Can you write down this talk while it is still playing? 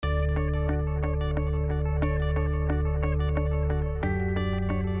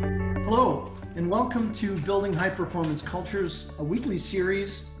Hello, and welcome to Building High Performance Cultures, a weekly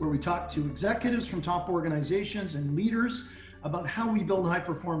series where we talk to executives from top organizations and leaders about how we build high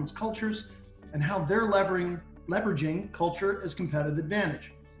performance cultures and how they're leveraging culture as competitive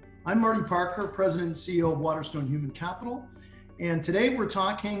advantage. I'm Marty Parker, President and CEO of Waterstone Human Capital, and today we're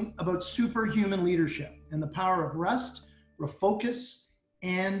talking about superhuman leadership and the power of rest, refocus,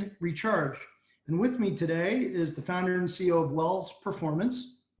 and recharge. And with me today is the founder and CEO of Wells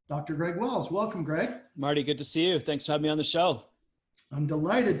Performance, Dr. Greg Wells. Welcome, Greg. Marty, good to see you. Thanks for having me on the show. I'm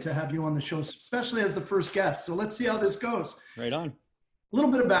delighted to have you on the show, especially as the first guest. So let's see how this goes. Right on. A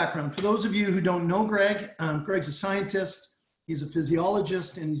little bit of background. For those of you who don't know Greg, Greg's a scientist, he's a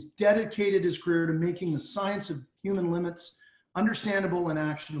physiologist, and he's dedicated his career to making the science of human limits understandable and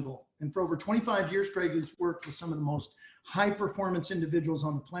actionable. And for over 25 years, Greg has worked with some of the most high-performance individuals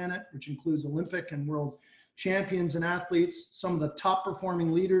on the planet, which includes Olympic and world champions and athletes, some of the top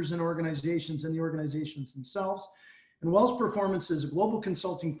performing leaders in organizations and the organizations themselves. And Wells Performance is a global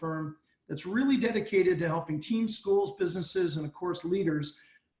consulting firm that's really dedicated to helping teams, schools, businesses, and of course leaders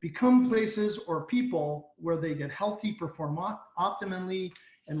become places or people where they get healthy, perform optimally,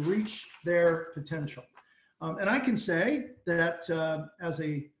 and reach their potential. And I can say that as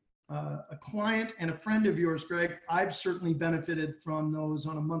a client and a friend of yours, Greg, I've certainly benefited from those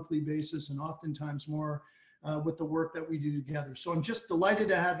on a monthly basis and oftentimes more with the work that we do together. So I'm just delighted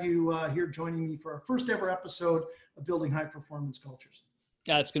to have you here joining me for our first ever episode of Building High Performance Cultures.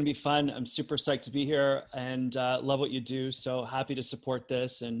 Yeah, it's going to be fun. I'm super psyched to be here and love what you do. So happy to support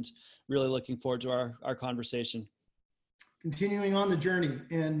this and really looking forward to our conversation. Continuing on the journey,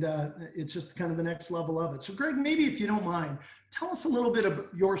 and it's just kind of the next level of it. So Greg, maybe if you don't mind, tell us a little bit of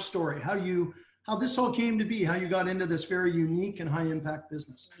your story, how this all came to be, how you got into this very unique and high impact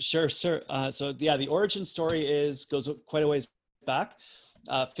business. Sure. So yeah, the origin story goes quite a ways back.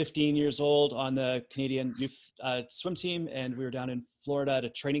 15 years old on the Canadian youth swim team, and we were down in Florida at a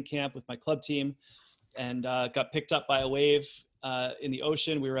training camp with my club team, and got picked up by a wave in the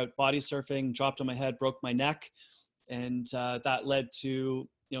ocean. We were out body surfing, dropped on my head, broke my neck, and that led to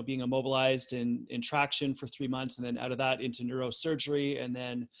being immobilized in traction for 3 months, and then out of that into neurosurgery, and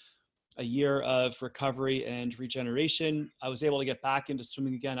then a year of recovery and regeneration. I was able to get back into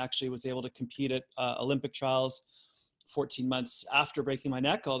swimming again. Actually was able to compete at Olympic trials 14 months after breaking my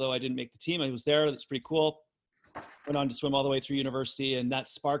neck, although I didn't make the team. I was there. That's pretty cool. Went on to swim all the way through university, and that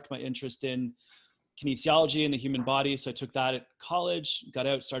sparked my interest in kinesiology and the human body. So I took that at college, got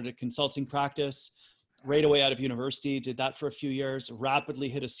out, started a consulting practice right away out of university, did that for a few years, rapidly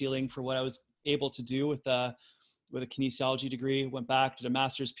hit a ceiling for what I was able to do with a kinesiology degree, went back, did a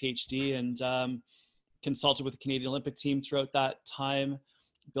master's PhD, and consulted with the Canadian Olympic team throughout that time,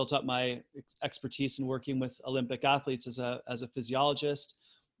 built up my expertise in working with Olympic athletes as a physiologist.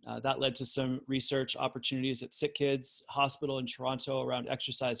 That led to some research opportunities at Sick Kids Hospital in Toronto around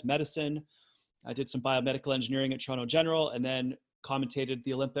exercise medicine. I did some biomedical engineering at Toronto General, and then commentated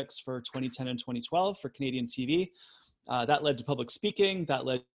the Olympics for 2010 and 2012 for Canadian TV. That led to public speaking, that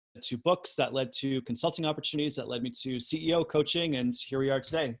led to books, that led to consulting opportunities, that led me to CEO coaching, and here we are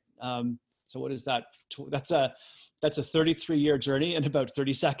today. So what is that? That's a 33-year journey in about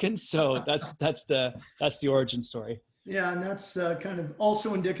 30 seconds. So that's the origin story. Yeah, and that's kind of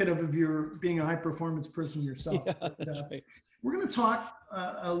also indicative of your being a high performance person yourself. Yeah, that's right. We're going to talk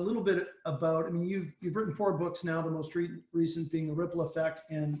a little bit about, you've written 4 books now, the most recent being The Ripple Effect,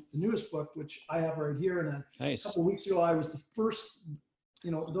 and the newest book, which I have right here. And a couple of weeks ago, I was the first,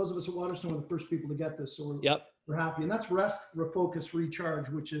 those of us at Waterstone were the first people to get this. So we're happy. And that's Rest, Refocus, Recharge,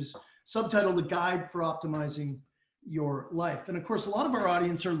 which is subtitled A Guide for Optimizing Your Life. And of course, a lot of our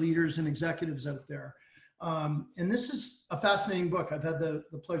audience are leaders and executives out there. And this is a fascinating book. I've had the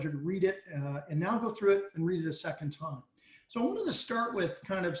pleasure to read it and now go through it and read it a second time. So I wanted to start with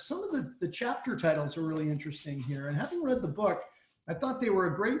kind of some of the chapter titles are really interesting here. And having read the book, I thought they were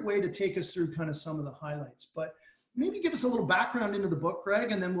a great way to take us through kind of some of the highlights. But maybe give us a little background into the book,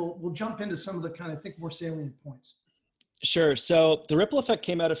 Greg, and then we'll jump into some of the kind of, I think, more salient points. Sure. So The Ripple Effect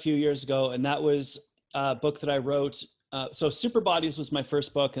came out a few years ago, and that was a book that I wrote. So Super Bodies was my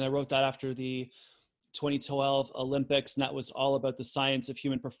first book, and I wrote that after the 2012 Olympics, and that was all about the science of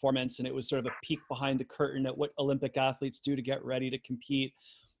human performance, and it was sort of a peek behind the curtain at what Olympic athletes do to get ready to compete.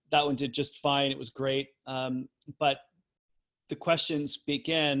 That one did just fine. It was great. But the questions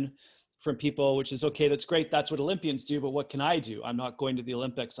began from people, which is, okay, that's great. That's what Olympians do, but what can I do? I'm not going to the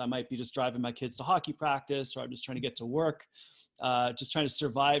Olympics. I might be just driving my kids to hockey practice, or I'm just trying to get to work, just trying to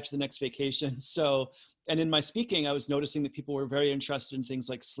survive to the next vacation. So, and in my speaking, I was noticing that people were very interested in things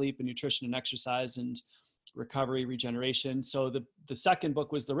like sleep and nutrition and exercise. And recovery, regeneration. So the second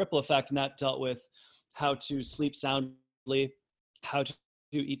book was The Ripple Effect, and that dealt with how to sleep soundly, how to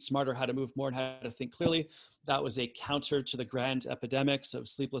eat smarter, how to move more, and how to think clearly. That was a counter to the grand epidemics of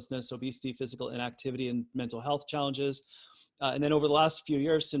sleeplessness, obesity, physical inactivity, and mental health challenges. And then over the last few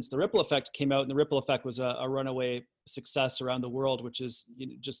years, since The Ripple Effect came out, and The Ripple Effect was a runaway success around the world, which is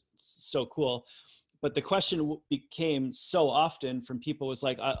just so cool. But the question became so often from people was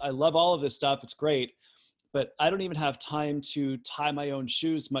like, I love all of this stuff. It's great, but I don't even have time to tie my own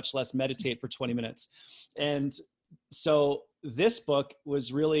shoes, much less meditate for 20 minutes. And so this book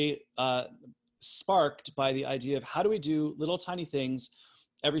was really sparked by the idea of how do we do little tiny things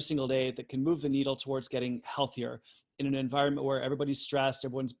every single day that can move the needle towards getting healthier in an environment where everybody's stressed,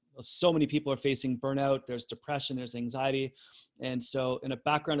 so many people are facing burnout, there's depression, there's anxiety. And so in a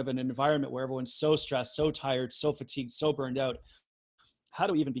background of an environment where everyone's so stressed, so tired, so fatigued, so burned out, how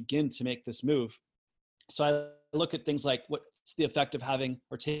do we even begin to make this move? So I look at things like what's the effect of having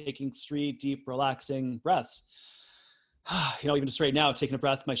or taking 3 deep, relaxing breaths. Even just right now, taking a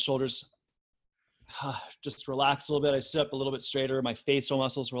breath, my shoulders just relax a little bit. I sit up a little bit straighter. My facial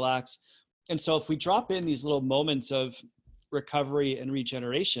muscles relax. And so if we drop in these little moments of recovery and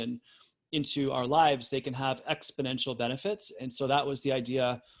regeneration into our lives, they can have exponential benefits. And so that was the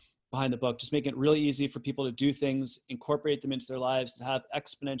idea behind the book, just making it really easy for people to do things, incorporate them into their lives, and have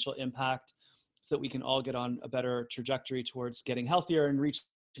exponential impact so that we can all get on a better trajectory towards getting healthier and reaching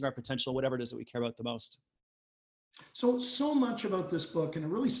our potential, whatever it is that we care about the most. So much about this book, and it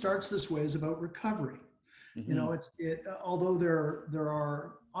really starts this way, is about recovery. Mm-hmm. Although there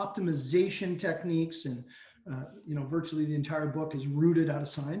are optimization techniques, and virtually the entire book is rooted out of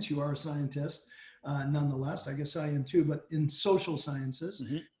science. You are a scientist, nonetheless. I guess I am too, but in social sciences.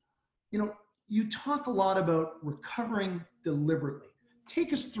 Mm-hmm. You talk a lot about recovering deliberately.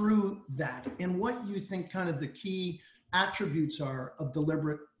 Take us through that and what you think kind of the key attributes are of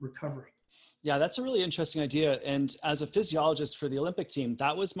deliberate recovery. Yeah, that's a really interesting idea. And as a physiologist for the Olympic team,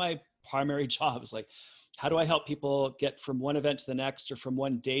 that was my primary job. It's like, how do I help people get from one event to the next, or from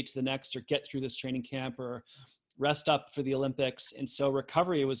one day to the next, or get through this training camp, or rest up for the Olympics? And so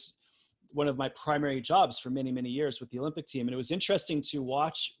recovery was one of my primary jobs for many, many years with the Olympic team. And it was interesting to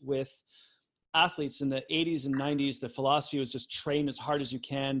watch with athletes in the 80s and 90s. The philosophy was just train as hard as you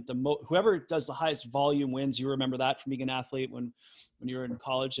can. Whoever does the highest volume wins. You remember that from being an athlete when you were in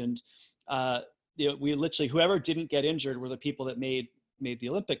college. And we literally, whoever didn't get injured were the people that made the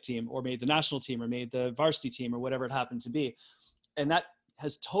Olympic team, or made the national team, or made the varsity team, or whatever it happened to be. And that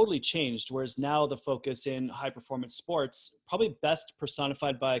has totally changed. Whereas now the focus in high performance sports, probably best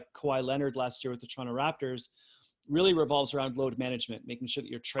personified by Kawhi Leonard last year with the Toronto Raptors, really revolves around load management, making sure that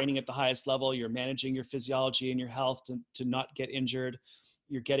you're training at the highest level, you're managing your physiology and your health to not get injured.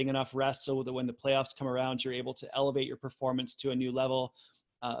 You're getting enough rest so that when the playoffs come around, you're able to elevate your performance to a new level.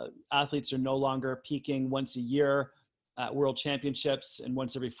 Athletes are no longer peaking once a year at World Championships and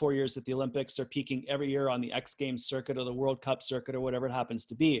once every 4 years at the Olympics. They're peaking every year on the X Games circuit or the World Cup circuit, or whatever it happens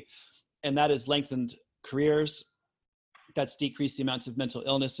to be. And that has lengthened careers. That's decreased the amounts of mental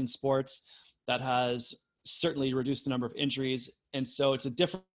illness in sports. That has certainly reduced the number of injuries. And so it's a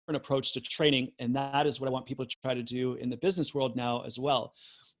different approach to training. And that is what I want people to try to do in the business world now as well.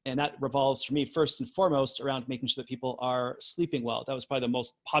 And that revolves for me first and foremost around making sure that people are sleeping well. That was probably the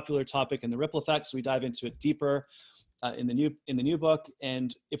most popular topic in the Ripple Effect. So we dive into it deeper in the new book.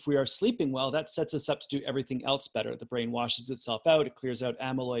 And if we are sleeping well, that sets us up to do everything else better. The brain washes itself out. It clears out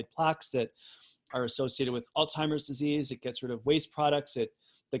amyloid plaques that are associated with Alzheimer's disease. It gets rid of waste products.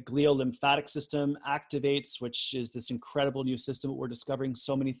 The glial lymphatic system activates, which is this incredible new system that we're discovering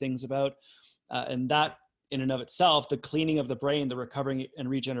so many things about. And that in and of itself, the cleaning of the brain, the recovering and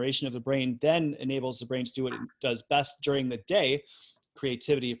regeneration of the brain, then enables the brain to do what it does best during the day: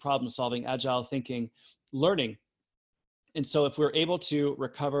 creativity, problem solving, agile thinking, learning. And so if we're able to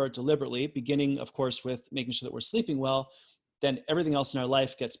recover deliberately, beginning, of course, with making sure that we're sleeping well, then everything else in our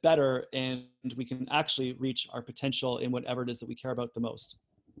life gets better, and we can actually reach our potential in whatever it is that we care about the most.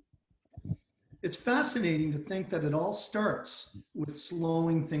 It's fascinating to think that it all starts with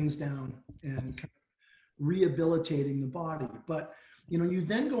slowing things down and kind of rehabilitating the body. But you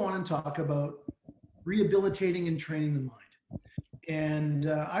then go on and talk about rehabilitating and training the mind. And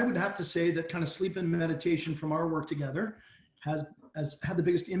I would have to say that kind of sleep and meditation from our work together has had the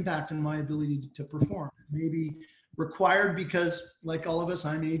biggest impact on my ability to perform. Maybe required because, like all of us,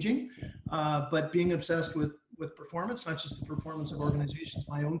 I'm aging, but being obsessed with performance, not just the performance of organizations,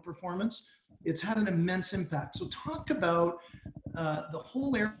 my own performance, it's had an immense impact. So talk about the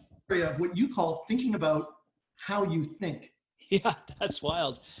whole area of what you call thinking about how you think Yeah, that's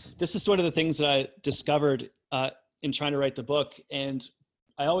wild. This is one of the things that I discovered in trying to write the book. And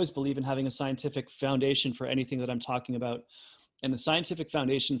I always believe in having a scientific foundation for anything that I'm talking about. And the scientific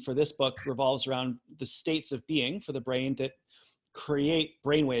foundation for this book revolves around the states of being for the brain that create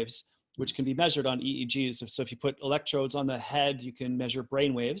brainwaves, which can be measured on EEGs. So if you put electrodes on the head, you can measure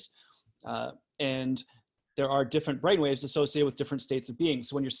brainwaves. And there are different brainwaves associated with different states of being.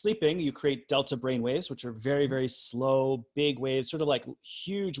 So when you're sleeping, you create delta brainwaves, which are very, very slow, big waves, sort of like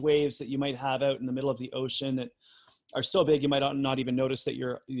huge waves that you might have out in the middle of the ocean that are so big you might not even notice that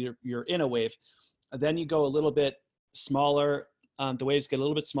you're in a wave. Then you go a little bit smaller. The waves get a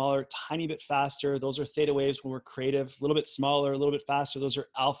little bit smaller, tiny bit faster. Those are theta waves when we're creative. A little bit smaller, a little bit faster. Those are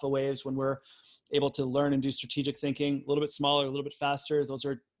alpha waves when we're able to learn and do strategic thinking. A little bit smaller, a little bit faster. Those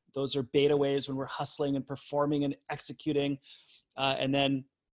are beta waves when we're hustling and performing and executing. And then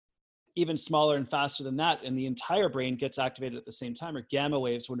even smaller and faster than that, and the entire brain gets activated at the same time, are gamma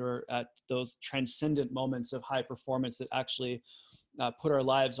waves when we're at those transcendent moments of high performance that actually put our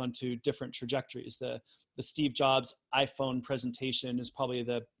lives onto different trajectories. The Steve Jobs iPhone presentation is probably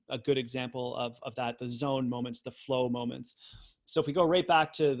a good example of that, the zone moments, the flow moments. So if we go right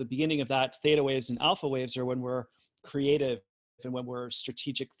back to the beginning of that, theta waves and alpha waves are when we're creative and when we're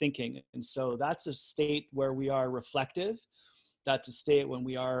strategic thinking. And so that's a state where we are reflective. That's a state when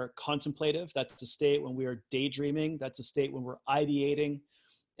we are contemplative. That's a state when we are daydreaming. That's a state when we're ideating.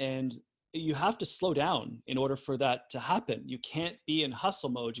 And you have to slow down in order for that to happen. You can't be in hustle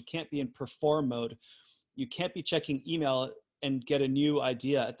mode. You can't be in perform mode. You can't be checking email and get a new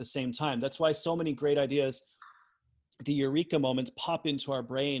idea at the same time. That's why so many great ideas, the eureka moments, pop into our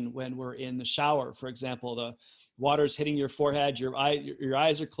brain when we're in the shower. For example, the water's hitting your forehead, your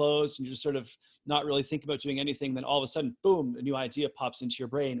eyes are closed, and you're just sort of not really thinking about doing anything. Then all of a sudden, boom, a new idea pops into your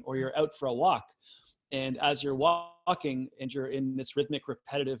brain. Or you're out for a walk, and as you're walking and you're in this rhythmic,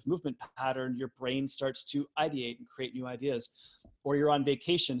 repetitive movement pattern, your brain starts to ideate and create new ideas. Or you're on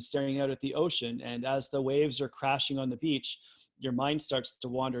vacation staring out at the ocean, and as the waves are crashing on the beach, your mind starts to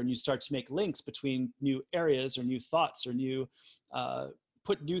wander, and you start to make links between new areas or new thoughts or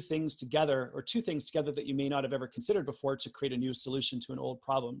put new things together, or two things together that you may not have ever considered before, to create a new solution to an old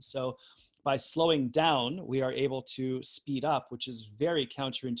problem. So by slowing down, we are able to speed up, which is very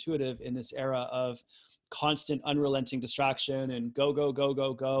counterintuitive in this era of constant unrelenting distraction and go, go, go,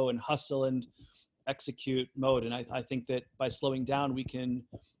 go, go, and hustle and execute mode. And I think that by slowing down, we can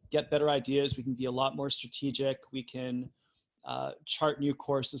get better ideas. We can be a lot more strategic. We can chart new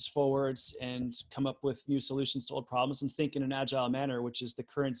courses forwards and come up with new solutions to old problems and think in an agile manner, which is the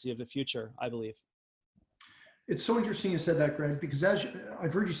currency of the future, I believe. It's so interesting you said that, Greg, because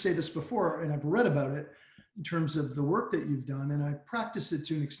I've heard you say this before, and I've read about it in terms of the work that you've done, and I practice it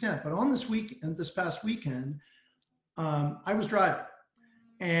to an extent. But on this past weekend, I was driving,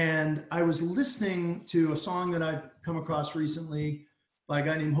 and I was listening to a song that I've come across recently by a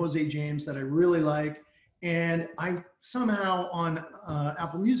guy named Jose James that I really like. And I somehow on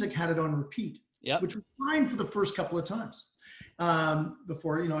Apple Music had it on repeat, which was fine for the first couple of times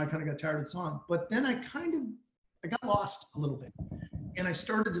before, I kind of got tired of the song. But then I got lost a little bit, and I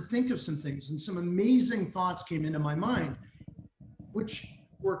started to think of some things, and some amazing thoughts came into my mind, which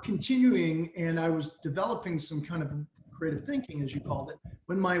were continuing, and I was developing some kind of creative thinking, as you called it,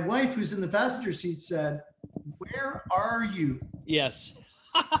 when my wife, who's in the passenger seat, said, "Where are you?" Yes.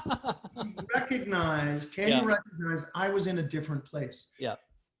 Tanya recognized I was in a different place. Yeah.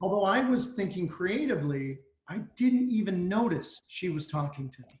 Although I was thinking creatively, I didn't even notice she was talking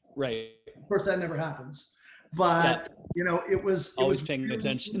to me. Right. Of course, that never happens. But, it was always paying really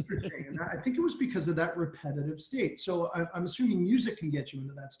attention. Interesting. And I think it was because of that repetitive state. So I'm assuming music can get you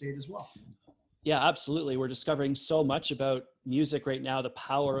into that state as well. Yeah, absolutely. We're discovering so much about music right now, the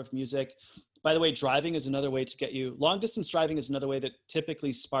power of music. By the way, driving is another way to get you. Long distance driving is another way that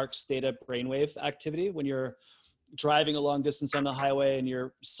typically sparks theta brainwave activity. When you're driving a long distance on the highway and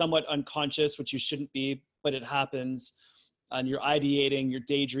you're somewhat unconscious, which you shouldn't be, but it happens, and you're ideating, you're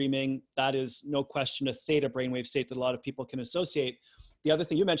daydreaming, that is no question a theta brainwave state that a lot of people can associate. The other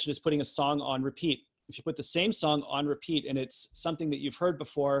thing you mentioned is putting a song on repeat. If you put the same song on repeat and it's something that you've heard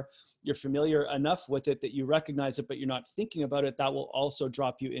before, you're familiar enough with it that you recognize it, but you're not thinking about it, that will also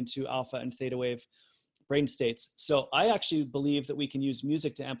drop you into alpha and theta wave brain states. So I actually believe that we can use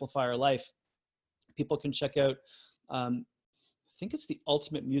music to amplify our life. People can check out, I think it's the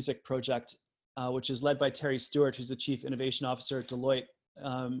Ultimate Music Project, which is led by Terry Stewart, who's the Chief Innovation Officer at Deloitte.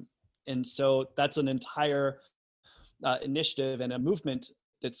 And so that's an entire initiative and a movement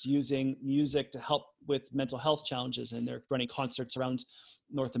that's using music to help with mental health challenges. And they're running concerts around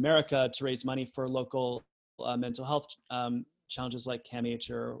North America to raise money for local mental health challenges like CAMH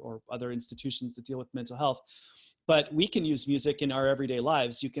or other institutions that deal with mental health. But we can use music in our everyday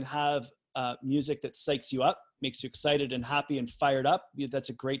lives. You can have music that psychs you up, makes you excited and happy and fired up. That's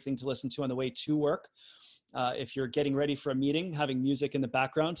a great thing to listen to on the way to work. If you're getting ready for a meeting, having music in the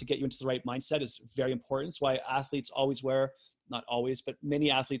background to get you into the right mindset is very important. It's why athletes always wear, not always, but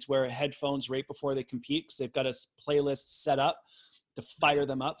many athletes wear headphones right before they compete, because they've got a playlist set up to fire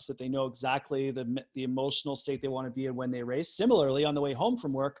them up so that they know exactly the emotional state they want to be in when they race. Similarly, on the way home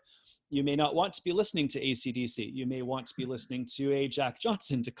from work, you may not want to be listening to AC/DC. You may want to be listening to a Jack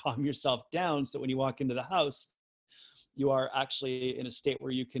Johnson to calm yourself down, so that when you walk into the house, you are actually in a state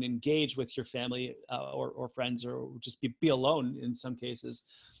where you can engage with your family or friends, or just be alone in some cases.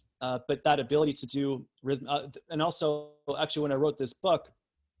 But that ability to do rhythm, and also actually when I wrote this book,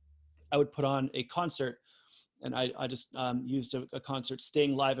 I would put on a concert, and I just used a concert,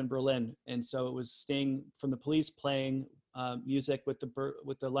 Staying Live in Berlin. And so it was Sting from the Police playing music with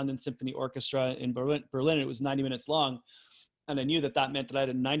the London Symphony Orchestra in Berlin. It was 90 minutes long. And I knew that meant that I had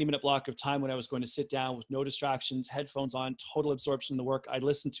a 90-minute block of time when I was going to sit down with no distractions, headphones on, total absorption in the work. I'd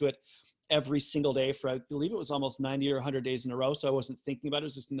listen to it every single day for, I believe it was almost 90 or 100 days in a row. So I wasn't thinking about it. It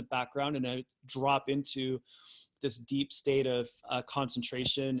was just in the background, and I'd drop into this deep state of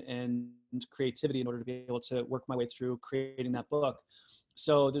concentration and creativity in order to be able to work my way through creating that book.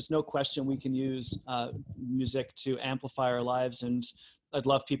 So there's no question we can use music to amplify our lives, and I'd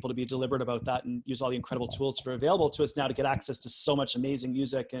love people to be deliberate about that and use all the incredible tools that are available to us now to get access to so much amazing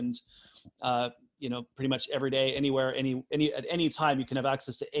music. And pretty much every day, anywhere, at any time, you can have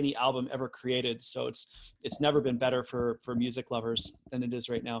access to any album ever created. So it's never been better for music lovers than it is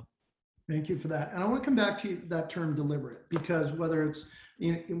right now. Thank you for that. And I want to come back to that term deliberate, because whether it's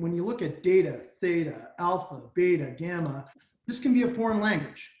when you look at data, theta, alpha, beta, gamma, this can be a foreign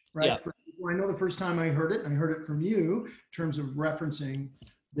language, right? Yeah. I know the first time I heard it, and I heard it from you in terms of referencing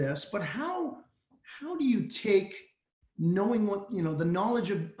this, but how do you take knowing what, the knowledge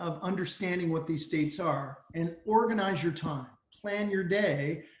of understanding what these states are, and organize your time, plan your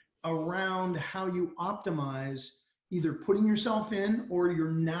day around how you optimize either putting yourself in or your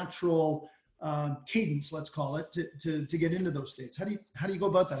natural cadence, let's call it, to get into those states? How do you go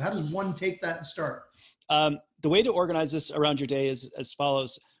about that? How does one take that and start? The way to organize this around your day is as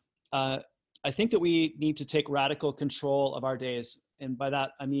follows. I think that we need to take radical control of our days. And by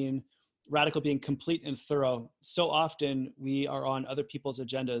that, I mean radical being complete and thorough. So often we are on other people's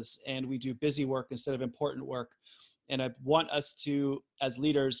agendas and we do busy work instead of important work. And I want us to, as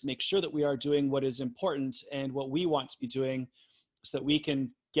leaders, make sure that we are doing what is important and what we want to be doing, so that we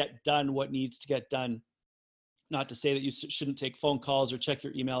can get done what needs to get done. Not to say that you shouldn't take phone calls or check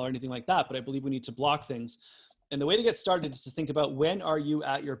your email or anything like that, but I believe we need to block things. And the way to get started is to think about, when are you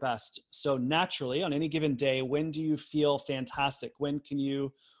at your best? So naturally, on any given day, when do you feel fantastic? When can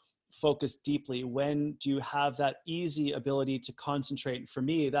you focus deeply? When do you have that easy ability to concentrate? For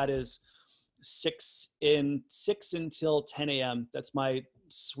me, that is 6 until 10 a.m. That's my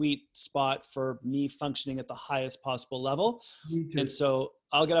sweet spot for me functioning at the highest possible level. And so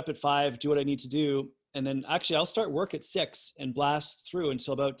I'll get up at 5, do what I need to do. And then actually I'll start work at 6 and blast through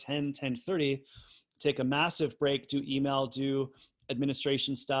until about 10:30. Take a massive break, do email, do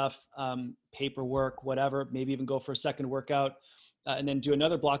administration stuff, paperwork, whatever, maybe even go for a second workout, and then do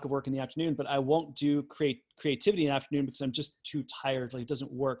another block of work in the afternoon. But I won't do creativity in the afternoon because I'm just too tired. Like, it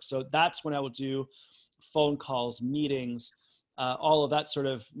doesn't work. So that's when I will do phone calls, meetings, all of that sort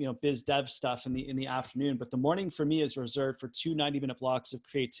of, biz dev stuff in the afternoon. But the morning for me is reserved for 2 90-minute blocks of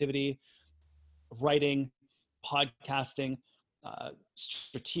creativity, writing, podcasting,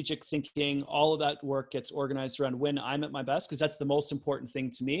 strategic thinking. All of that work gets organized around when I'm at my best, because that's the most important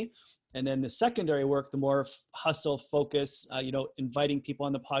thing to me. And then the secondary work, the more hustle, focus, inviting people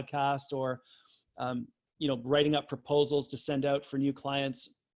on the podcast, or, writing up proposals to send out for new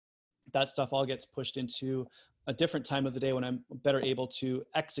clients, that stuff all gets pushed into a different time of the day when I'm better able to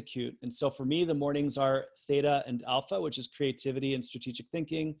execute. And so for me, the mornings are theta and alpha, which is creativity and strategic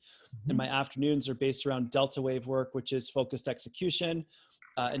thinking. Mm-hmm. And my afternoons are based around delta wave work, which is focused execution.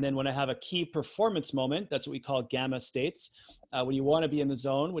 And then when I have a key performance moment, that's what we call gamma states. When you want to be in the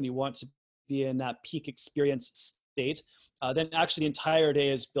zone, when you want to be in that peak experience state, then actually the entire day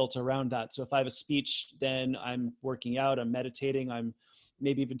is built around that. So if I have a speech, then I'm working out, I'm meditating, I'm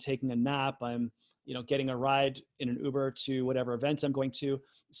maybe even taking a nap, I'm getting a ride in an Uber to whatever event I'm going to,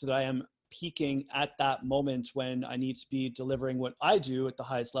 so that I am peaking at that moment when I need to be delivering what I do at the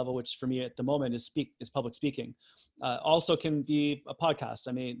highest level, which for me at the moment is public speaking. Also can be a podcast.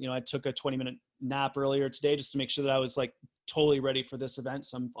 I mean, I took a 20-minute nap earlier today just to make sure that I was like totally ready for this event.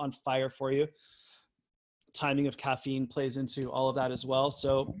 So I'm on fire for you. timing of caffeine plays into all of that as well.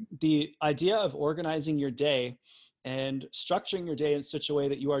 So the idea of organizing your day and structuring your day in such a way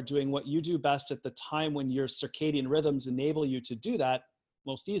that you are doing what you do best at the time when your circadian rhythms enable you to do that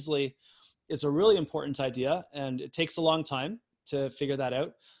most easily is a really important idea. And it takes a long time to figure that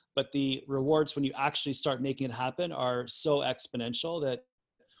out. But the rewards when you actually start making it happen are so exponential that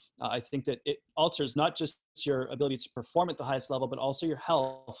I think that it alters not just your ability to perform at the highest level, but also your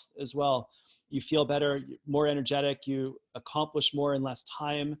health as well. You feel better, you're more energetic, you accomplish more in less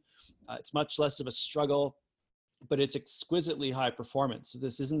time. It's much less of a struggle, but it's exquisitely high performance.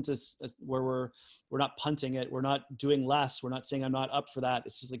 This isn't just where we're not punting it. We're not doing less. We're not saying I'm not up for that.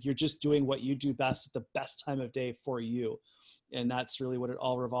 It's just like you're just doing what you do best at the best time of day for you. And that's really what it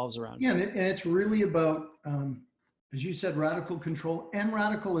all revolves around. Yeah, and it's really about, as you said, radical control and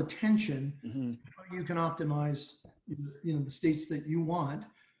radical attention. Mm-hmm. How you can optimize, the states that you want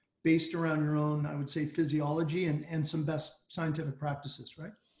based around your own, I would say, physiology and some best scientific practices,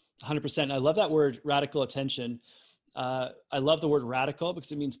 right? 100%. I love that word, radical attention. I love the word radical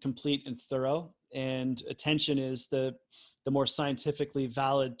because it means complete and thorough. And attention is the more scientifically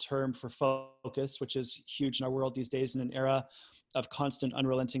valid term for focus, which is huge in our world these days in an era of constant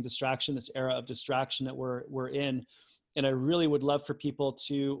unrelenting distraction, this era of distraction that we're in. And I really would love for people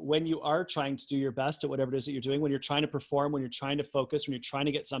to, when you are trying to do your best at whatever it is that you're doing, when you're trying to perform, when you're trying to focus, when you're trying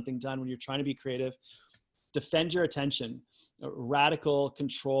to get something done, when you're trying to be creative, defend your attention. Radical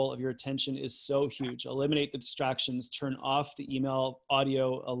control of your attention is so huge. Eliminate the distractions, turn off the email,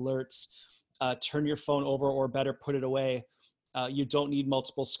 audio alerts, turn your phone over, or better, put it away. You don't need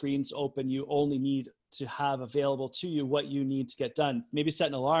multiple screens open. You only need to have available to you what you need to get done. Maybe set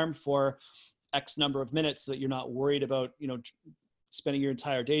an alarm for X number of minutes so that you're not worried about, spending your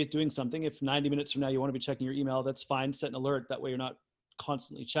entire day doing something. If 90 minutes from now you want to be checking your email, that's fine. Set an alert. That way you're not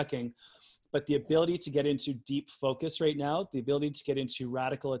constantly checking. But the ability to get into deep focus right now, the ability to get into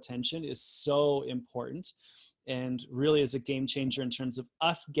radical attention is so important and really is a game changer in terms of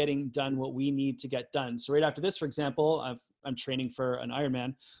us getting done what we need to get done. So right after this, for example, I'm training for an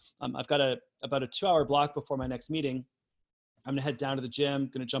Ironman. I've got about a 2-hour block before my next meeting. I'm gonna head down to the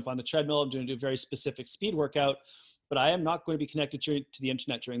gym, gonna jump on the treadmill. I'm going to do a very specific speed workout, but I am not going to be connected to the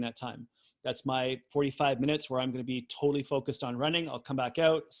internet during that time. That's my 45 minutes where I'm going to be totally focused on running. I'll come back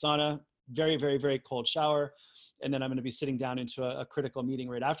out, sauna, very, very, very cold shower. And then I'm going to be sitting down into a critical meeting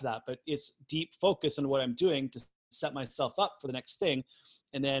right after that. But it's deep focus on what I'm doing to set myself up for the next thing.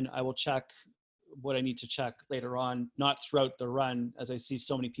 And then I will check what I need to check later on, not throughout the run, as I see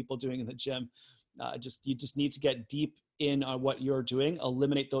so many people doing in the gym. You just need to get deep in on what you're doing,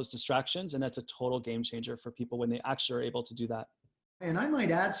 eliminate those distractions. And that's a total game changer for people when they actually are able to do that. And I might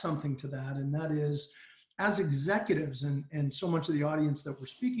add something to that, and that is, as executives and so much of the audience that we're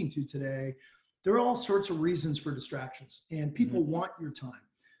speaking to today, there are all sorts of reasons for distractions, and people want your time.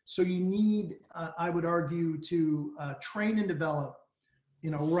 So you need, I would argue, to train and develop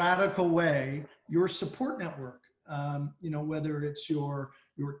in a radical way your support network. Whether it's your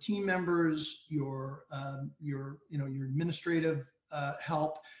team members, your administrative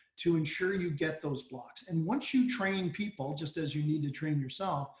help, to ensure you get those blocks. And once you train people, just as you need to train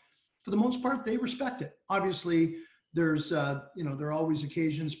yourself, for the most part, they respect it. Obviously, there's, there are always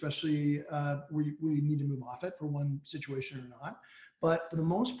occasions, especially where we need to move off it for one situation or not. But for the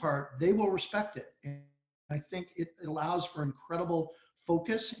most part, they will respect it. And I think it allows for incredible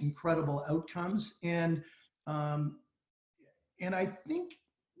focus, incredible outcomes. And I think,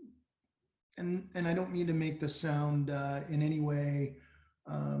 and I don't mean to make this sound in any way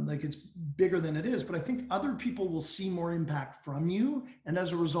like it's bigger than it is, but I think other people will see more impact from you, and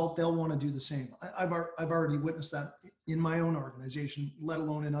as a result, they'll want to do the same. I've already witnessed that in my own organization, let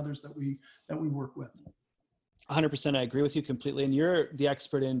alone in others that we work with. 100%, I agree with you completely, and you're the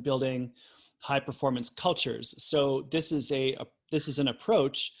expert in building high performance cultures. So this is an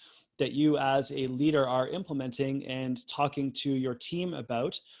approach that you as a leader are implementing and talking to your team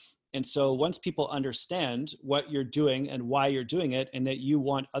about. And so once people understand what you're doing and why you're doing it, and that you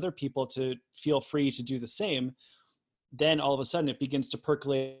want other people to feel free to do the same, then all of a sudden it begins to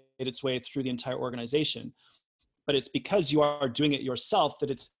percolate its way through the entire organization. But it's because you are doing it yourself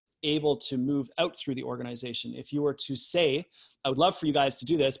that it's able to move out through the organization. If you were to say, I would love for you guys to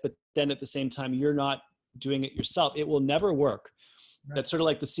do this, but then at the same time, you're not doing it yourself, it will never work. Right. That's sort of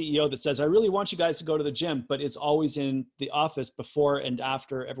like the CEO that says, I really want you guys to go to the gym, but is always in the office before and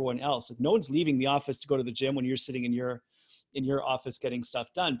after everyone else. Like, no one's leaving the office to go to the gym when you're sitting in your office getting stuff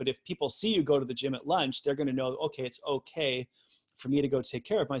done. But if people see you go to the gym at lunch, they're going to know, okay, it's okay for me to go take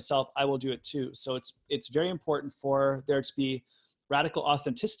care of myself. I will do it too. So it's very important for there to be radical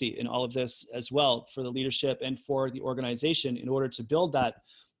authenticity in all of this as well for the leadership and for the organization in order to build that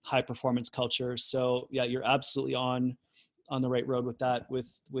high performance culture. So yeah, you're absolutely on the right road with that, with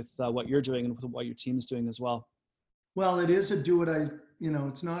what you're doing and with what your team is doing as well. Well, it is a do what I,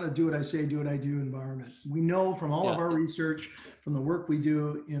 it's not a do what I say, do what I do environment. We know from all of Yeah. our research, from the work we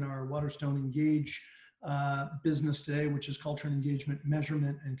do in our Waterstone Engage business today, which is culture and engagement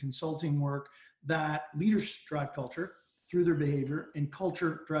measurement and consulting work, that leaders drive culture through their behavior and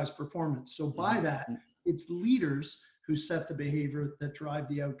culture drives performance. So by that, it's leaders who set the behavior that drive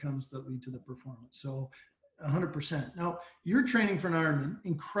the outcomes that lead to the performance. So 100%. Now, you're training for an Ironman,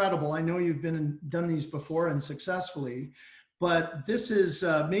 incredible. I know you've been and done these before and successfully, but this is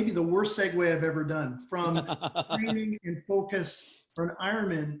maybe the worst segue I've ever done, from training and focus for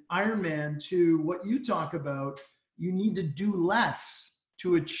an Ironman to what you talk about. You need to do less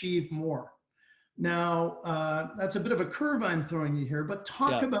to achieve more. Now, that's a bit of a curve I'm throwing you here, but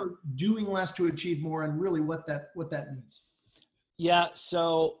talk about doing less to achieve more and really what that means. Yeah.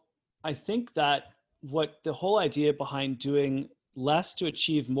 So I think that what the whole idea behind doing less to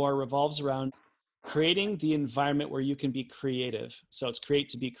achieve more revolves around creating the environment where you can be creative. So it's create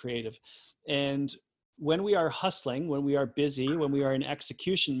to be creative. And when we are hustling, when we are busy, when we are in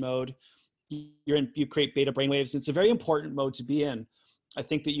execution mode, you create beta brainwaves. And it's a very important mode to be in. I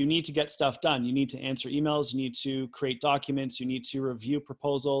think that you need to get stuff done. You need to answer emails. You need to create documents. You need to review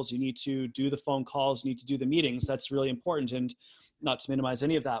proposals. You need to do the phone calls. You need to do the meetings. That's really important. And not to minimize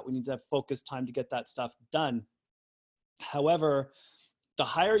any of that, we need to have focused time to get that stuff done. However, the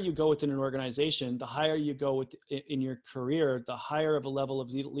higher you go within an organization, the higher you go in your career, the higher of a level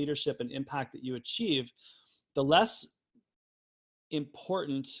of leadership and impact that you achieve, the less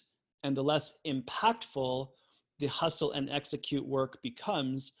important and the less impactful the hustle and execute work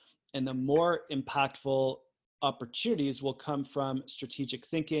becomes, and the more impactful opportunities will come from strategic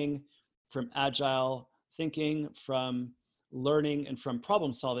thinking, from agile thinking, from learning, and from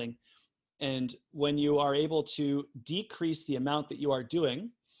problem solving. And when you are able to decrease the amount that you are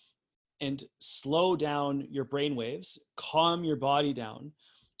doing and slow down your brain waves, calm your body down,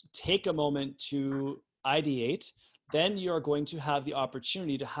 take a moment to ideate, then you're going to have the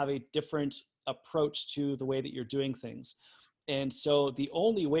opportunity to have a different approach to the way that you're doing things. And so the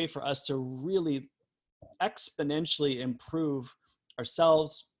only way for us to really exponentially improve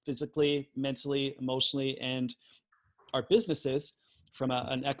ourselves physically, mentally, emotionally, and our businesses from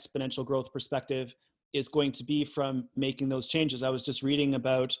an exponential growth perspective is going to be from making those changes. I was just reading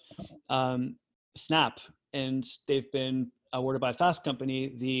about Snap, and they've been awarded by Fast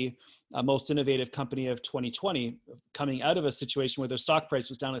Company the most innovative company of 2020, coming out of a situation where their stock price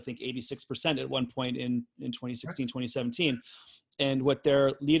was down, I think, 86% at one point in 2016, 2017. And what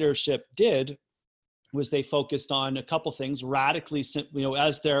their leadership did was they focused on a couple things radically, as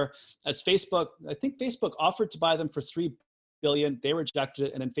Facebook, I think Facebook offered to buy them for $3 billion. They rejected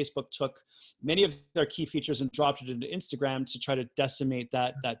it. And then Facebook took many of their key features and dropped it into Instagram to try to decimate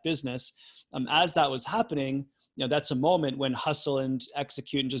that business. As that was happening, that's a moment when hustle and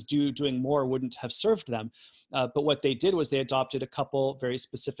execute and just doing more wouldn't have served them. But what they did was they adopted a couple very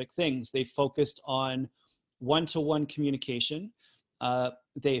specific things. They focused on one-to-one communication.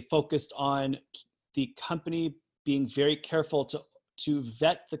 They focused on the company being very careful to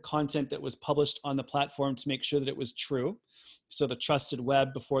vet the content that was published on the platform to make sure that it was true. So the trusted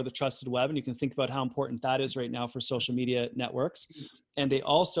web before the trusted web. And you can think about how important that is right now for social media networks. And they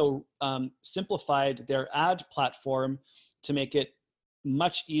also simplified their ad platform to make it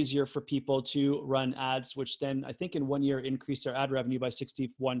much easier for people to run ads, which then I think in 1 year increased their ad revenue by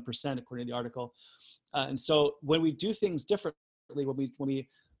 61%, according to the article. And so when we do things differently, when we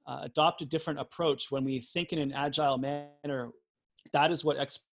adopt a different approach, when we think in an agile manner, that is what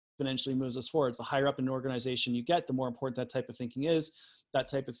exponentially moves us forward. The higher up in an organization you get, the more important that type of thinking is. That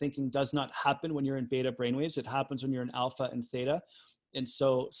type of thinking does not happen when you're in beta brainwaves. It happens when you're in alpha and theta. And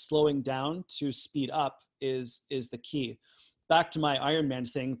so slowing down to speed up is the key. Back to my Ironman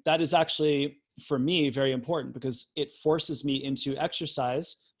thing, that is actually, for me, very important because it forces me into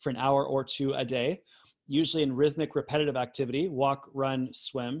exercise for an hour or two a day, usually in rhythmic, repetitive activity, walk, run,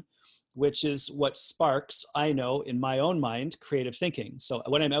 swim, which is what sparks, I know, in my own mind, creative thinking. So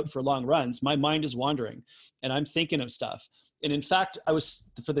when I'm out for long runs, my mind is wandering and I'm thinking of stuff. And in fact,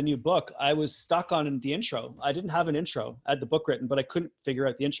 for the new book, I was stuck on the intro. I didn't have an intro. I had the book written, but I couldn't figure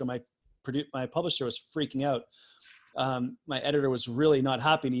out the intro. My publisher was freaking out. My editor was really not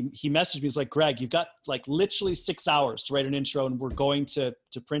happy. And he messaged me. He's like, Greg, you've got like literally 6 hours to write an intro and we're going to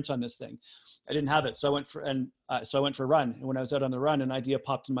print on this thing. I didn't have it. So I went for a run. And when I was out on the run, an idea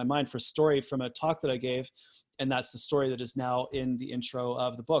popped in my mind for a story from a talk that I gave. And that's the story that is now in the intro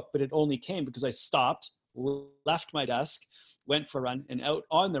of the book. But it only came because I stopped, left my desk, went for a run, and out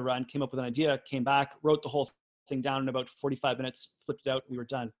on the run, came up with an idea, came back, wrote the whole thing down in about 45 minutes, flipped it out, we were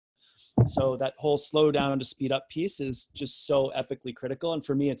done. So that whole slow down to speed up piece is just so epically critical. And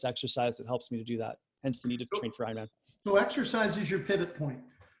for me, it's exercise that helps me to do that. Hence the need to train for Ironman. So exercise is your pivot point.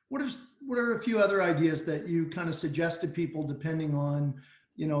 What are a few other ideas that you kind of suggest to people depending on,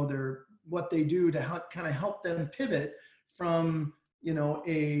 what they do to kind of help them pivot from,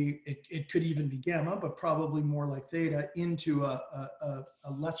 it could even be gamma, but probably more like theta into a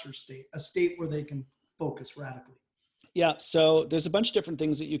lesser state, a state where they can focus radically? Yeah. So there's a bunch of different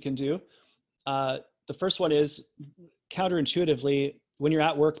things that you can do. The first one is counterintuitively, when you're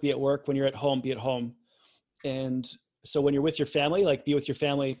at work, be at work. When you're at home, be at home. And so when you're with your family, like be with your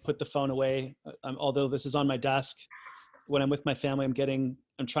family, put the phone away. Although this is on my desk, when I'm with my family, I'm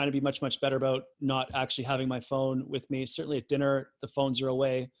trying to be much, much better about not actually having my phone with me. Certainly at dinner, the phones are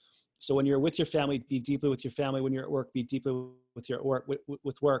away. So when you're with your family, be deeply with your family. When you're at work, be deeply with your work,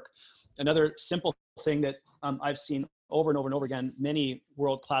 with work. Another simple thing that I've seen over and over and over again, many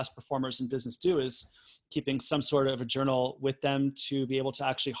world-class performers in business do is keeping some sort of a journal with them to be able to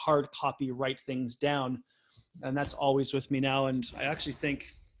actually hard copy, write things down. And that's always with me now. And I actually think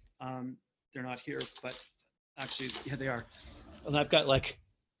they're not here, but actually, yeah, they are. And I've got like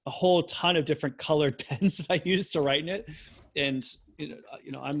a whole ton of different colored pens that I use to write in it. And,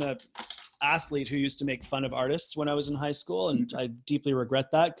 I'm a athlete who used to make fun of artists when I was in high school. And I deeply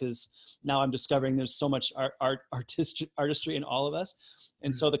regret that because now I'm discovering there's so much artistry in all of us.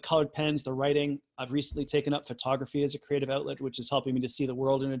 And so the colored pens, the writing, I've recently taken up photography as a creative outlet, which is helping me to see the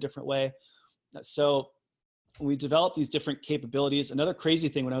world in a different way. So we developed these different capabilities. Another crazy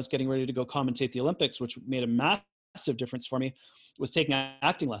thing when I was getting ready to go commentate the Olympics, which made a massive difference for me, was taking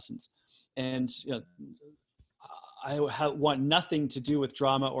acting lessons. And I want nothing to do with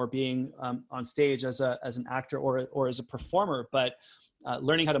drama or being on stage as an actor or as a performer, but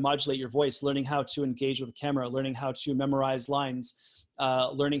learning how to modulate your voice, learning how to engage with the camera, learning how to memorize lines,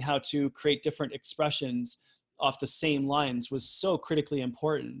 learning how to create different expressions off the same lines was so critically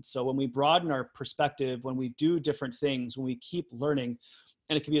important. So when we broaden our perspective, when we do different things, when we keep learning,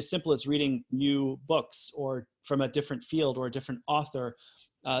 and it can be as simple as reading new books or from a different field or a different author,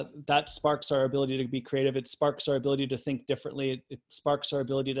 that sparks our ability to be creative. It sparks our ability to think differently. It sparks our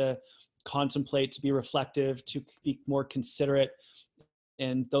ability to contemplate, to be reflective, to be more considerate.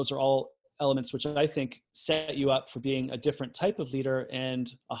 And those are all elements which I think set you up for being a different type of leader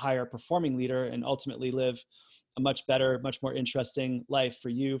and a higher performing leader, and ultimately live a much better, much more interesting life for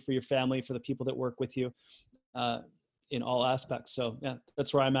you, for your family, for the people that work with you, in all aspects. So yeah,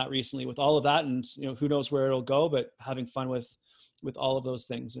 that's where I'm at recently with all of that. And who knows where it'll go, but having fun with all of those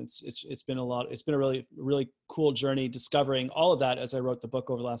things. It's been a lot. It's been a really, really cool journey discovering all of that as I wrote the book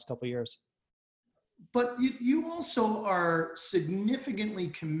over the last couple of years. But you also are significantly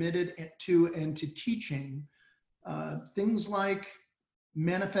committed to teaching things like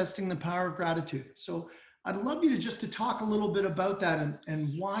manifesting the power of gratitude. So I'd love you to talk a little bit about that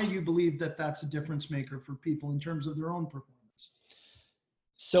and why you believe that that's a difference maker for people in terms of their own performance.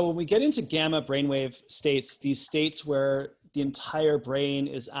 So when we get into gamma brainwave states, these states where the entire brain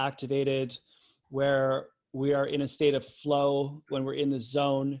is activated, where we are in a state of flow, when we're in the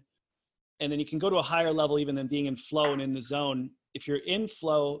zone, and then you can go to a higher level even than being in flow and in the zone. If you're in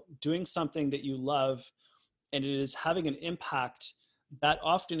flow, doing something that you love, and it is having an impact, that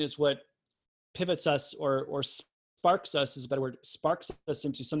often is what pivots us or sparks us, is a better word, sparks us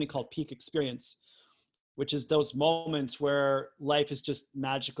into something called peak experience, which is those moments where life is just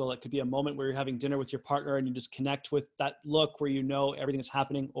magical. It could be a moment where you're having dinner with your partner and you just connect with that look where everything is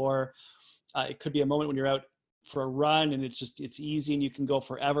happening. Or it could be a moment when you're out for a run and it's easy and you can go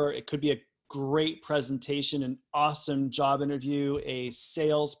forever. It could be a great presentation, an awesome job interview, a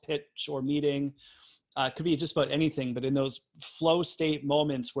sales pitch or meeting. It could be just about anything, but in those flow state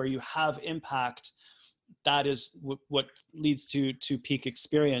moments where you have impact, that is what leads to peak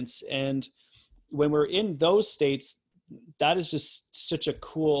experience. And when we're in those states, that is just such a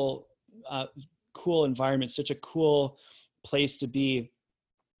cool environment, such a cool place to be.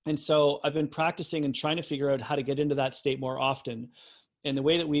 And so I've been practicing and trying to figure out how to get into that state more often. And the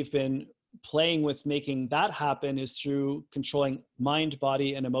way that we've been playing with making that happen is through controlling mind,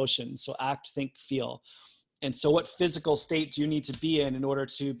 body, and emotion. So act, think, feel. And so what physical state do you need to be in order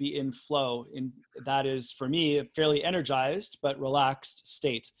to be in flow? And that is, for me, a fairly energized but relaxed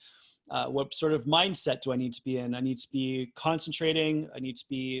state. What sort of mindset do I need to be in? I need to be concentrating. I need to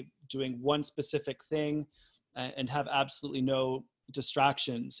be doing one specific thing and have absolutely no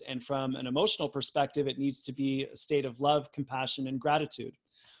distractions. And from an emotional perspective, it needs to be a state of love, compassion, and gratitude.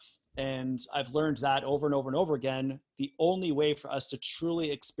 And I've learned that over and over and over again, the only way for us to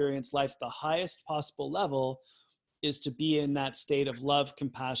truly experience life at the highest possible level is to be in that state of love,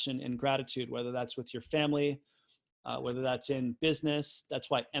 compassion, and gratitude, whether that's with your family, whether that's in business. That's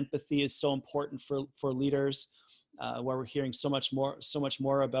why empathy is so important for leaders, where we're hearing so much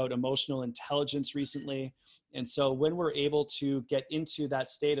more about emotional intelligence recently. And so when we're able to get into that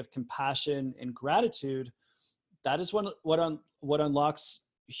state of compassion and gratitude, that is what unlocks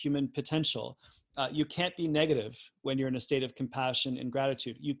human potential. You can't be negative when you're in a state of compassion and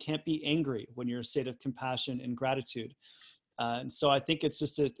gratitude. You can't be angry when you're in a state of compassion and gratitude. And so I think it's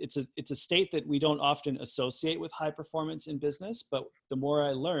a state that we don't often associate with high performance in business. But the more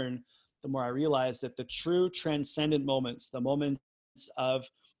I learn, the more I realize that the true transcendent moments, the moments of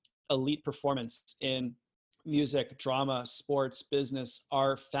elite performance in music, drama, sports, business,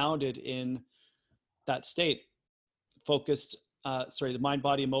 are founded in that state, the mind,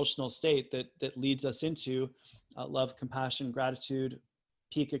 body, emotional state that leads us into love, compassion, gratitude,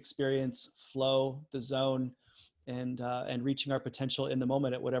 peak experience, flow, the zone, and reaching our potential in the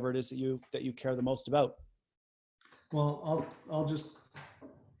moment at whatever it is that you care the most about. Well, I'll just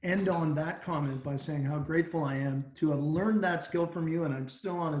end on that comment by saying how grateful I am to have learned that skill from you, and I'm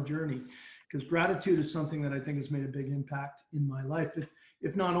still on a journey, because gratitude is something that I think has made a big impact in my life.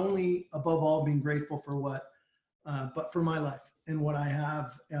 If not only above all being grateful for but for my life and what I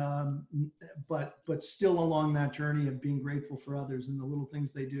have, but still along that journey of being grateful for others and the little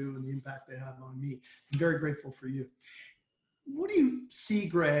things they do and the impact they have on me. I'm very grateful for you. What do you see,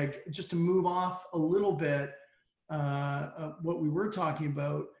 Greg, just to move off a little bit, what we were talking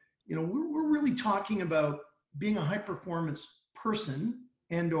about? We're really talking about being a high performance person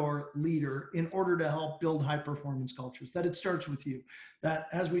and or leader in order to help build high performance cultures, that it starts with you, that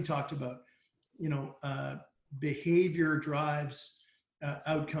as we talked about, behavior drives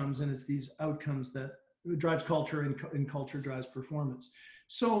outcomes, and it's these outcomes that drives culture, and culture drives performance.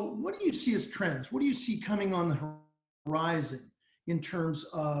 So what do you see as trends? What do you see coming on the horizon in terms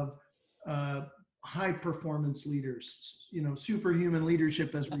of high performance leaders, superhuman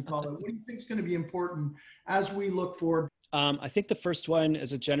leadership, as we call it? What do you think is going to be important as we look forward? I think the first one,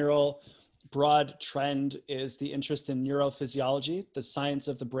 as a general broad trend, is the interest in neurophysiology, the science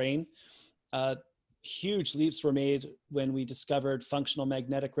of the brain. Huge leaps were made when we discovered functional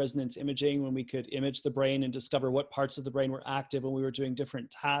magnetic resonance imaging, when we could image the brain and discover what parts of the brain were active when we were doing different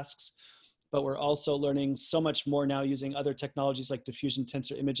tasks. But we're also learning so much more now using other technologies like diffusion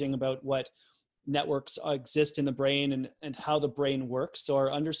tensor imaging about what networks exist in the brain and how the brain works. So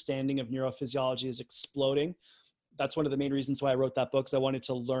our understanding of neurophysiology is exploding. That's one of the main reasons why I wrote that book, because I wanted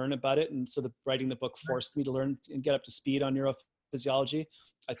to learn about it. And so writing the book forced me to learn and get up to speed on neurophysiology.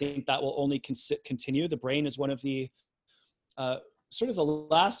 I think that will only continue. The brain is one of the sort of the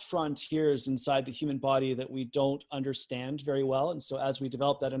last frontiers inside the human body that we don't understand very well. And so as we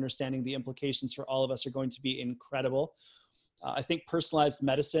develop that understanding, the implications for all of us are going to be incredible. I think personalized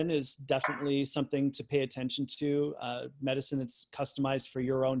medicine is definitely something to pay attention to. Medicine that's customized for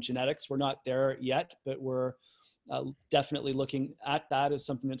your own genetics. We're not there yet, but we're definitely looking at that as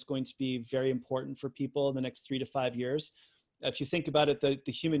something that's going to be very important for people in the next 3 to 5 years. If you think about it,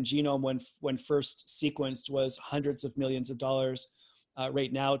 the human genome, when first sequenced, was hundreds of millions of dollars.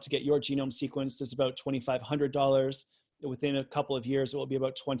 Right now, to get your genome sequenced is about $2,500. Within a couple of years, it will be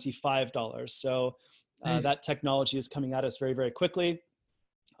about $25. So that technology is coming at us very, very quickly.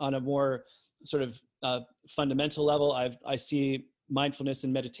 On a more sort of fundamental level, I see mindfulness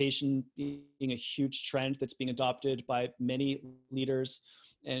and meditation being a huge trend that's being adopted by many leaders,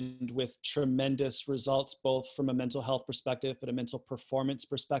 and with tremendous results, both from a mental health perspective, but a mental performance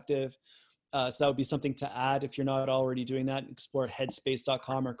perspective. So that would be something to add if you're not already doing that. Explore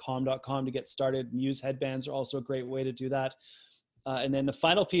headspace.com or calm.com to get started. Muse headbands are also a great way to do that. And then the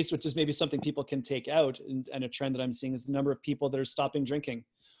final piece, which is maybe something people can take out, and a trend that I'm seeing, is the number of people that are stopping drinking.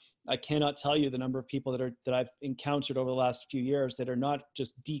 I cannot tell you the number of people that I've encountered over the last few years that are not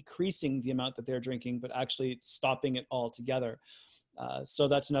just decreasing the amount that they're drinking, but actually stopping it altogether. So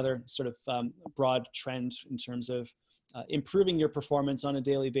that's another sort of broad trend in terms of improving your performance on a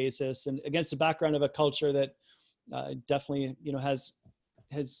daily basis, and against the background of a culture that definitely has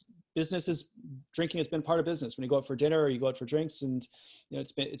businesses. Drinking has been part of business. When you go out for dinner or you go out for drinks, and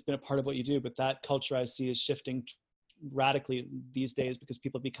it's been a part of what you do. But that culture I see is shifting radically these days, because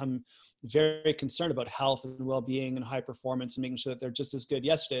people become very concerned about health and well-being and high performance, and making sure that they're just as good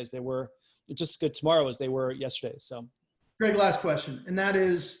yesterday as they were, just as good tomorrow as they were yesterday. So, Greg, last question, and that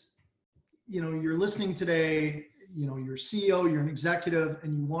is, you're listening today, you're a CEO, you're an executive,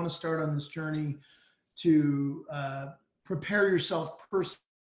 and you want to start on this journey to prepare yourself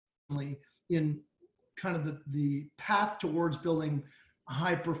personally in kind of the path towards building a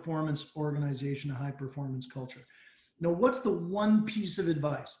high performance organization, a high performance culture. Now, what's the one piece of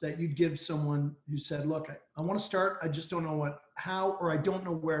advice that you'd give someone who said, look, I want to start, I just don't know how, or I don't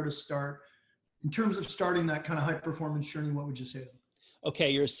know where to start? In terms of starting that kind of high performance journey, what would you say to them? Okay,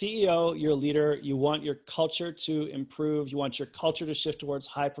 you're a CEO, you're a leader, you want your culture to improve, you want your culture to shift towards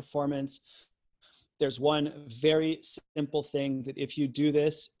high performance. There's one very simple thing that if you do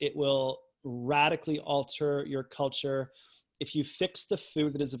this, it will radically alter your culture. If you fix the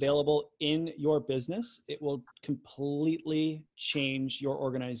food that is available in your business, it will completely change your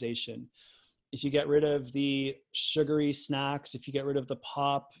organization. If you get rid of the sugary snacks, if you get rid of the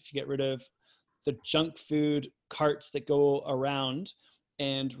pop, if you get rid of the junk food carts that go around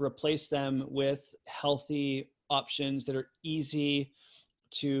and replace them with healthy options that are easy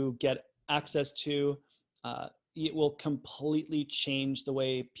to get access to, it will completely change the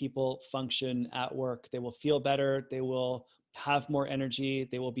way people function at work. They will feel better. They will have more energy.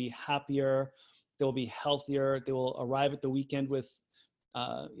 They will be happier. They will be healthier. They will arrive at the weekend with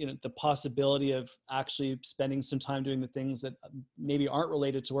the possibility of actually spending some time doing the things that maybe aren't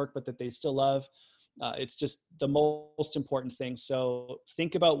related to work, but that they still love. It's just the most important thing. So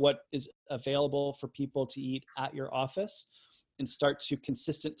think about what is available for people to eat at your office and start to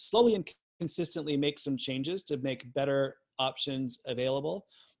slowly and consistently make some changes to make better options available.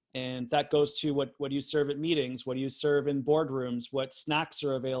 And that goes to what do you serve at meetings? What do you serve in boardrooms? What snacks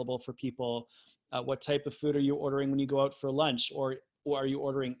are available for people? What type of food are you ordering when you go out for lunch, or are you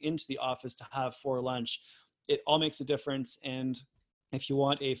ordering into the office to have for lunch? It all makes a difference. And if you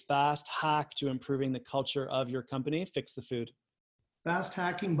want a fast hack to improving the culture of your company, fix the food. Fast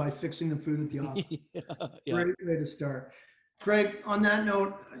hacking by fixing the food at the office. Yeah. Great way to start. Greg, on that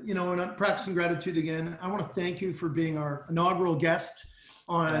note, and I'm practicing gratitude again, I want to thank you for being our inaugural guest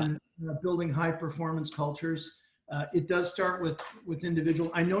on building high performance cultures. It does start with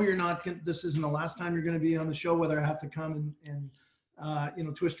individual. I know this isn't the last time you're going to be on the show, whether I have to come and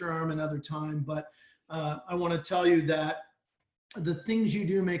twist your arm another time, but I want to tell you that the things you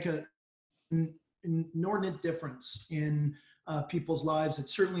do make an inordinate difference in people's lives. It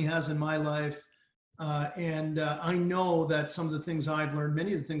certainly has in my life. And I know that some of the things I've learned,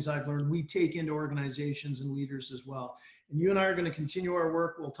 many of the things I've learned, we take into organizations and leaders as well. And you and I are going to continue our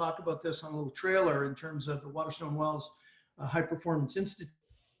work. We'll talk about this on a little trailer in terms of the Waterstone Wells High Performance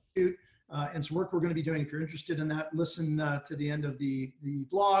Institute and some work we're going to be doing. If you're interested in that, listen to the end of the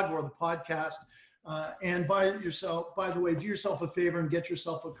vlog or the podcast. And by the way, do yourself a favor and get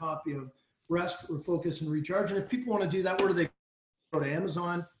yourself a copy of Rest, Refocus, and Recharge. And if people want to do that, where do they go? To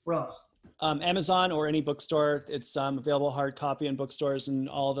Amazon? Where else? Amazon or any bookstore. It's available hard copy in bookstores and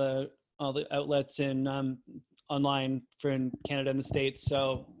all the outlets in online for in Canada and the States.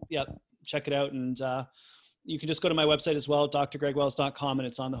 So yeah, check it out. And you can just go to my website as well, drgregwells.com, and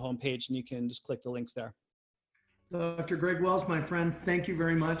it's on the homepage, and you can just click the links there. Dr. Greg Wells, my friend, thank you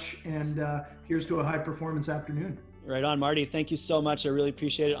very much. And here's to a high performance afternoon. Right on, Marty. Thank you so much. I really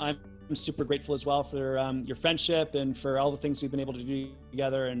appreciate it. I'm super grateful as well for your friendship and for all the things we've been able to do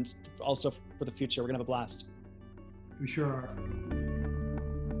together, and also for the future. We're going to have a blast. We sure are.